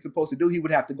does what he's supposed to do, he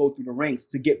would have to go through the ranks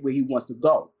to get where he wants to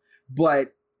go.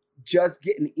 But just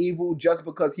getting Evil just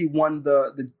because he won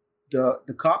the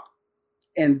cup,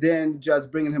 and then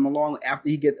just bringing him along after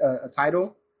he get a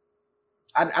title,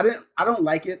 I don't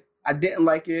like it. I didn't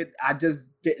like it. I just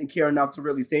didn't care enough to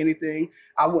really say anything.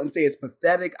 I wouldn't say it's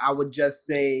pathetic. I would just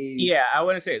say... Yeah, I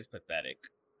wouldn't say it's pathetic.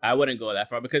 I wouldn't go that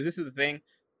far, because this is the thing.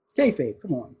 Kayfabe,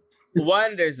 come on.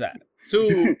 One, there's that.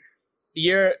 Two,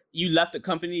 you left the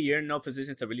company. You're in no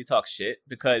position to really talk shit,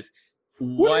 because...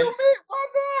 What do you mean? Why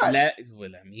not?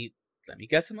 Let me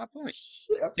get to my point.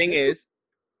 Thing is,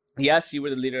 yes, you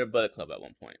were the leader of Bullet Club at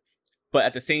one point, but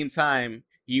at the same time,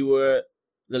 you were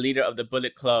the leader of the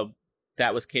Bullet Club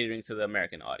that was catering to the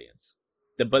American audience.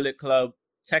 The Bullet Club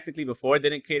technically before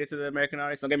didn't cater to the American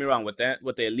audience. Don't get me wrong. What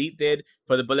the Elite did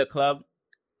for the Bullet Club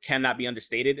cannot be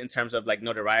understated in terms of, like,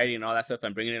 notoriety and all that stuff,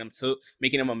 and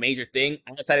making them a major thing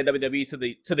outside of WWE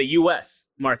to the U.S.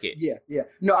 market. Yeah.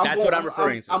 No, that's what I'm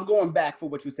referring to. I'm going back for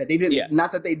what you said. They didn't. Yeah.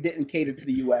 Not that they didn't cater to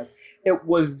the U.S. It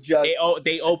was just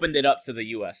they opened it up to the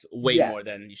U.S. way more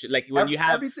than you should. Like, when you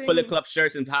have Bullet Club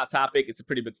shirts and Hot Topic, it's a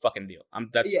pretty big fucking deal.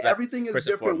 Everything is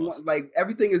different. Like,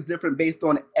 everything is different based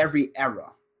on every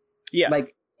era. Yeah.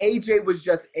 Like, AJ was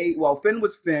just Finn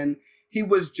was Finn. He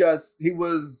was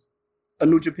a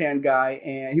New Japan guy,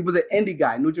 and he was an indie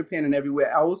guy, New Japan and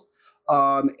everywhere else.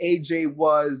 AJ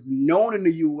was known in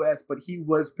the U.S., but he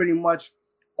was pretty much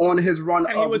on his run.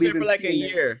 And he was there for like a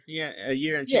year. Yeah, a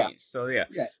year and change. So, yeah.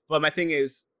 But my thing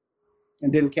is...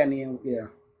 And then Kenny,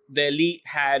 the Elite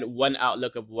had one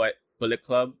outlook of what Bullet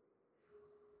Club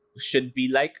should be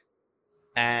like,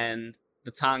 and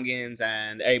the Tongans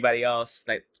and everybody else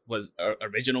that was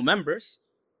original members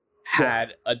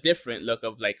had a different look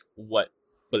of, like, what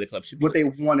Bullet Club should be. What they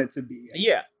wanted to be.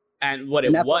 Yeah. And what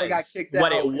it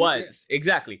was.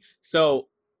 Exactly. So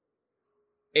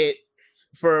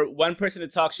for one person to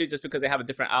talk shit just because they have a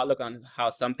different outlook on how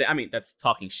something, I mean, that's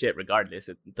talking shit regardless.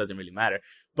 It doesn't really matter.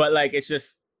 But, like, it's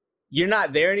just, you're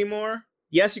not there anymore.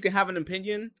 Yes, you can have an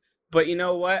opinion, But you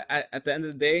know what? At the end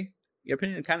of the day, your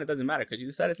opinion kind of doesn't matter because you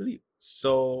decided to leave.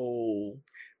 So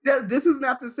this is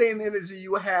not the same energy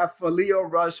you have for Lio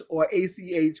Rush or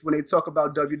ACH when they talk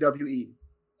about WWE.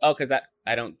 Oh, because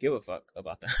I don't give a fuck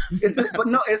about that. But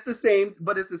no, it's the same.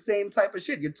 But it's the same type of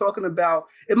shit. You're talking about.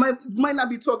 It might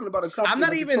not be talking about a company. I'm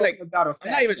not even like. About a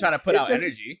I'm not even trying to put out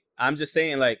energy. I'm just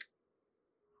saying like.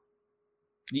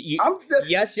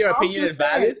 Yes, your opinion is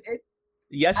valid.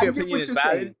 Yes, your opinion is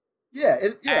valid. Yeah,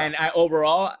 And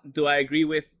overall, do I agree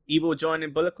with Evil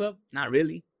joining Bullet Club? Not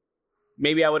really.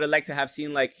 Maybe I would have liked to have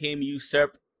seen like him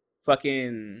usurp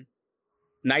fucking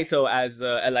Naito as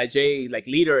the LIJ like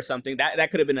leader or something.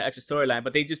 That could have been an extra storyline,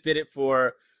 but they just did it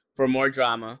for more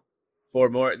drama, for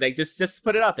more. They just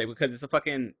put it out there because it's a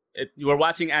fucking. We're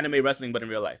watching anime wrestling, but in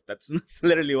real life. That's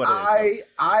literally what it is.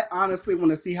 I honestly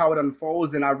want to see how it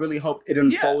unfolds, and I really hope it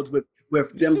unfolds with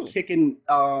them kicking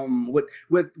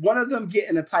with one of them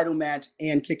getting a title match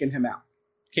and kicking him out.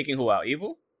 Kicking who out?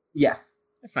 Evil? Yes.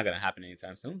 That's not gonna happen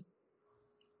anytime soon.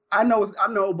 I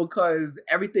know because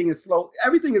everything is slow.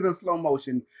 Everything is in slow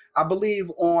motion. I believe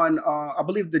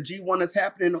the G1 is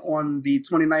happening on the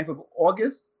 29th of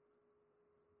August.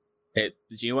 The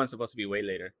G1's supposed to be way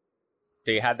later.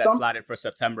 They had that slotted for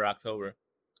September, October.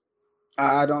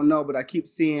 I don't know, but I keep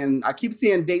seeing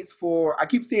dates for. I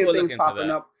keep seeing things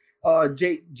popping up.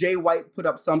 Jay White put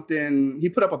up something. He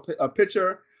put up a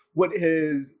picture with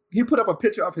his. He put up a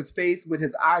picture of his face with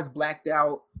his eyes blacked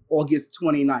out. August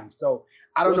 29th. So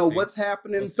I don't know what's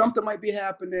happening. Something might be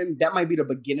happening. That might be the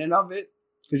beginning of it,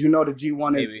 because you know the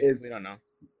G1 is we don't know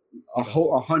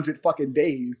 100 fucking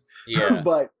days. Yeah,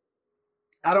 but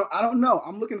I don't know.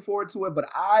 I'm looking forward to it, but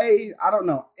I don't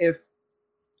know if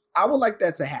I would like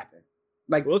that to happen.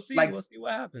 Like we'll see. Like, we'll see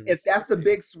what happens. If that's the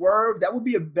big swerve, that would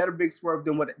be a better big swerve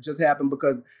than what just happened,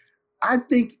 because I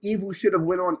think Evil should have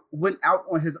went out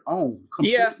on his own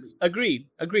completely. Yeah, agreed,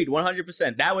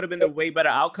 100%. That would have been the way better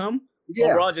outcome. Yeah.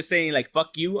 Overall, just saying like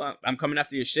 "fuck you," I'm coming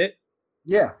after your shit.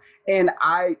 Yeah, and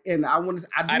I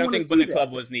don't think Bullet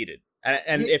Club was needed.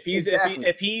 And if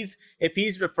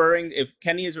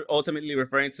Kenny is ultimately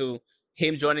referring to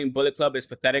him joining Bullet Club is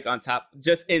pathetic on top,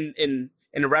 just in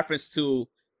reference to,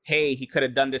 hey, he could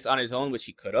have done this on his own, which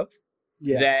he could have.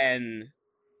 Yeah. Then,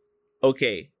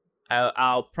 okay.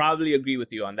 I'll probably agree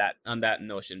with you on that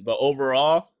notion, but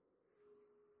overall,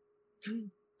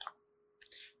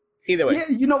 either way, yeah,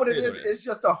 you know what it is. It's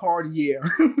just a hard year.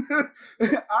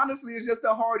 Honestly, it's just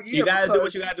a hard year. You gotta do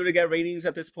what you gotta do to get ratings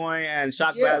at this point and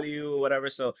shock value, or whatever.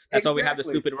 So that's why we have the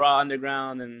stupid Raw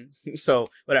Underground, and so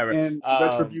whatever and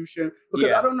Retribution.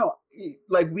 Because I don't know,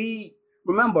 like we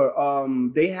remember,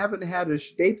 they've had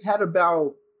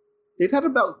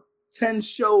about 10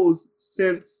 shows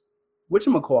since.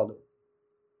 Whatchamacallit?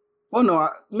 Well, no,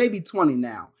 maybe 20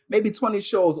 now. Maybe 20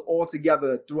 shows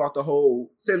altogether throughout the whole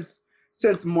since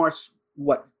March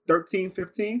 13th,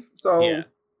 15th. So yeah.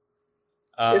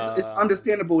 It's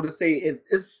understandable to say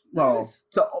it's well.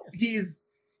 So he's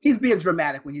being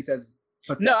dramatic when he says.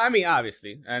 No, I mean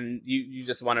obviously, and you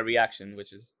just want a reaction,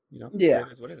 which is yeah.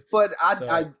 It is what it is. But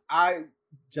I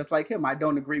just like him, I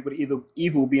don't agree with either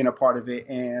Evil being a part of it,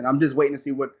 and I'm just waiting to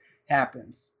see what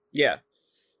happens. Yeah.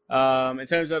 In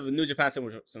terms of New Japan,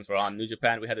 since we're on New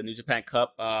Japan, we had the New Japan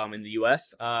Cup in the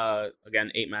US.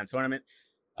 Again, 8-man tournament.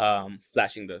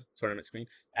 Flashing the tournament screen.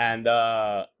 And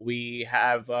we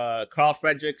have Carl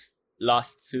Fredericks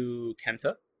lost to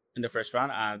Kenta in the first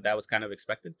round. That was kind of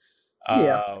expected.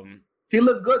 He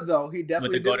looked good, though. He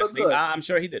definitely did look good. I'm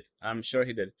sure he did.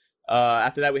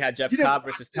 After that, we had Jeff Cobb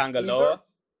versus Tanga Loa.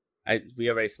 We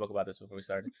already spoke about this before we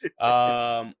started.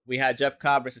 We had Jeff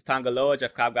Cobb versus Tanga Loa.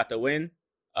 Jeff Cobb got the win.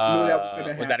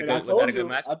 Was that a good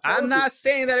match? I'm not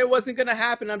saying that it wasn't gonna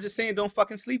happen. I'm just saying don't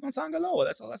fucking sleep on Tanga Loa.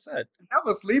 That's all I said.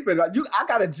 Never sleeping. I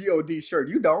got a God shirt.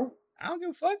 You don't. I don't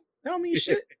give a fuck. That don't mean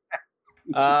shit.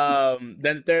 Then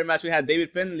the third match we had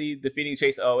David Finlay defeating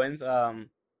Chase Owens.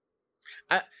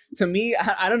 To me,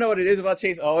 I don't know what it is about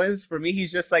Chase Owens. For me,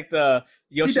 he's just like the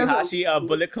Yoshihashi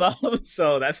Bullet Club.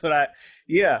 So that's what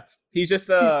he's just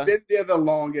he's been there the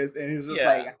longest, and he's just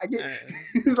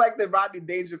he's like the Rodney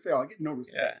Dangerfield. I get no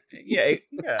respect. Yeah.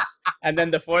 And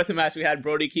then the fourth match we had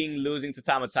Brody King losing to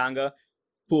Tama Tonga.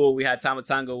 Cool. We had Tama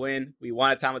Tonga win. We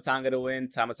wanted Tama Tonga to win.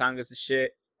 Tama Tonga's the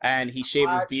shit. And he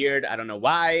shaved his beard. I don't know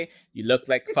why. You look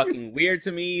like fucking weird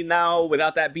to me now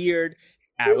without that beard.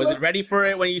 I wasn't ready for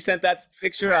it when you sent that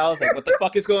picture. I was like, what the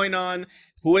fuck is going on?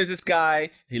 Who is this guy?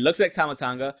 He looks like Tama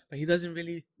Tonga, but he doesn't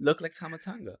really look like Tama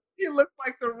Tonga. He looks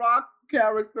like the Rock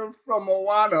character from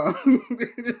Moana.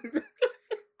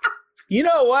 You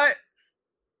know what?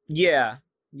 Yeah.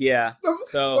 So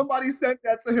somebody sent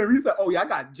that to him. He said, "Oh yeah, I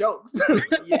got jokes."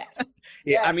 Yes.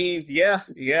 Yeah, I mean, yeah.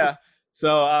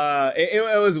 So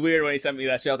it was weird when he sent me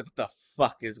that shit. I was like, what the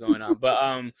fuck is going on?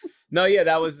 But no, yeah,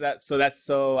 that was that.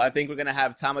 So I think we're gonna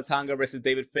have Tama Tonga versus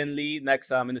David Finlay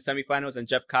next in the semifinals, and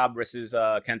Jeff Cobb versus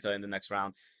Kenta in the next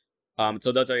round.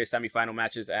 So those are your semifinal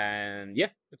matches, and yeah,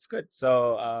 it's good.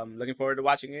 So looking forward to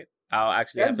watching it. I'll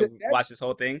actually have to watch this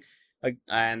whole thing,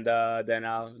 and then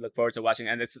I'll look forward to watching.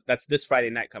 And that's this Friday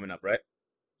night coming up, right?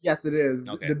 Yes, it is.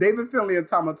 Okay. The David Finlay and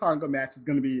Tama Tonga match is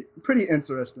going to be pretty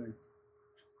interesting.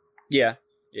 Yeah,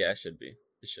 it should be.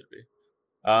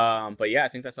 But yeah, I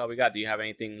think that's all we got. Do you have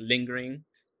anything lingering?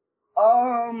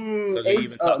 Not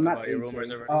AJ.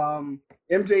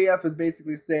 MJF is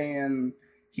basically saying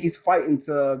he's fighting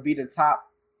to be the top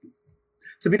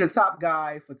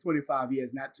guy for 25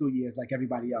 years, not 2 years like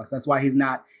everybody else. That's why he's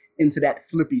not into that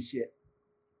flippy shit.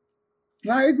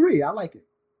 And I agree. I like it.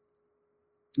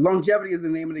 Longevity is the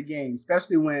name of the game,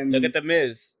 especially when... Look at The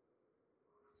Miz.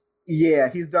 Yeah,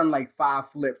 he's done like 5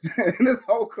 flips in his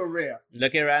whole career.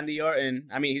 Look at Randy Orton.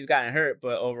 I mean, he's gotten hurt,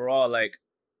 but overall, like,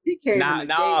 he came not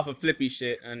off of flippy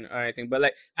shit or anything. But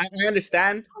like, I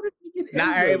understand.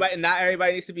 Not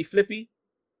everybody needs to be flippy.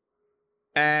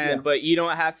 But you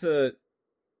don't have to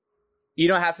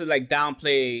like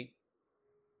downplay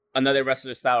another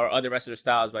wrestler style or other wrestler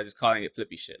styles by just calling it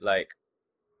flippy shit. Like,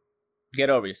 get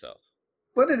over yourself.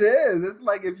 But it is. It's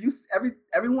like if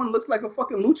everyone looks like a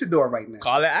fucking luchador right now.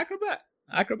 Call it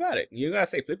acrobatic. You gotta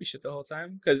say flippy shit the whole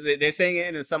time because they're saying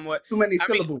it in somewhat too many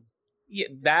syllables. Yeah,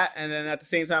 that, and then at the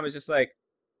same time, it's just like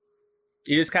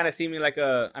you just kind of see me like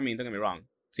a. I mean, don't get me wrong,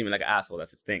 see me like an asshole.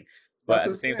 That's his thing. But at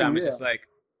the same time, it's just like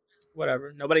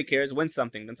whatever. Nobody cares. Win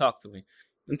something, then talk to me.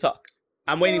 Then talk.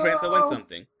 I'm waiting for him to win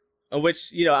something.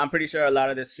 Which I'm pretty sure a lot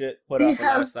of this shit put up a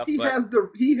lot of stuff. He has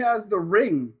the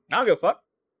ring. I don't give a fuck.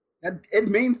 It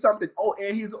means something. Oh,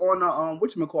 and he's on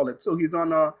whatchamacallit too.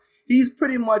 He's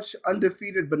pretty much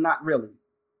undefeated, but not really.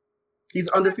 He's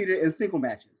undefeated in single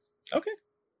matches. Okay.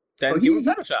 Then give him a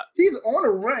title shot. He's on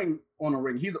a ring.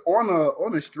 He's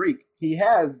on a streak. He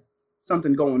has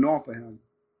something going on for him.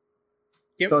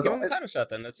 Give him a title shot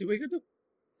then. Let's see what he can do.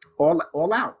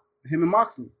 All out. Him and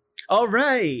Moxley. All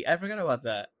right. I forgot about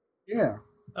that. Yeah.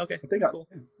 Okay. I think cool.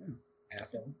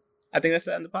 Asshole. I think that's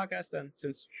the end of the podcast then.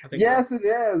 Yes, it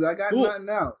is. I got nothing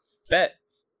else. Bet.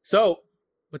 So,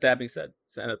 with that being said,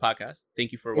 it's the end of the podcast.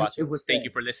 Thank you for watching. Thank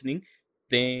you for listening.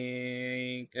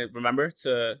 Remember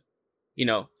to,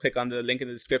 click on the link in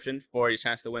the description for your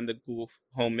chance to win the Google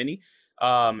Home Mini.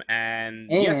 And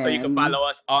so you can follow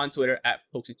us on Twitter at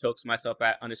Pokes and Chokes, myself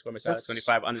at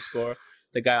 _Machado25_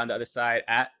 the guy on the other side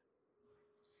at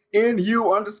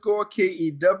NU_KEWLA.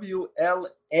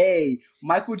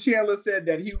 Michael Chandler said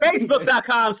that he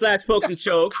Facebook.com/Pokes and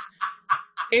Chokes.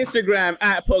 Instagram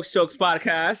at Pokes Chokes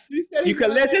Podcast. You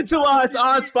can listen to us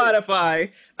on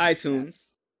Spotify, iTunes.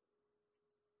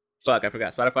 Fuck, I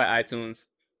forgot. Spotify, iTunes,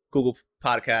 Google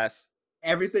Podcasts.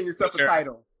 Everything except the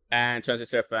title. And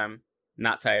Transistor FM,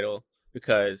 not title,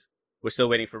 because we're still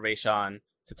waiting for Rayshawn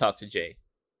to talk to Jay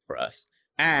for us.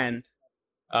 And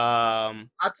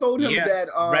I told him that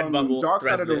Redbubble, Dark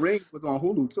Side of the Ring was on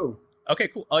Hulu too. Okay,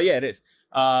 cool. Oh yeah, it is.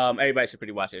 Everybody should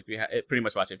pretty watch it. Pretty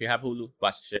much watch it. If you have Hulu,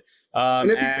 watch the shit. And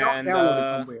if you don't, download it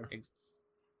somewhere.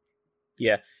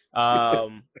 Yeah.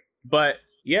 But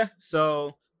yeah,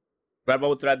 so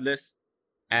Redbubble Threadless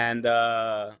and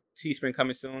Teespring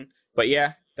coming soon. But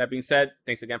yeah, that being said,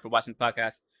 thanks again for watching the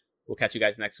podcast. We'll catch you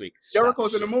guys next week.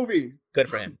 Jericho's in the movie. Good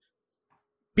for him.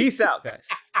 Peace out, guys.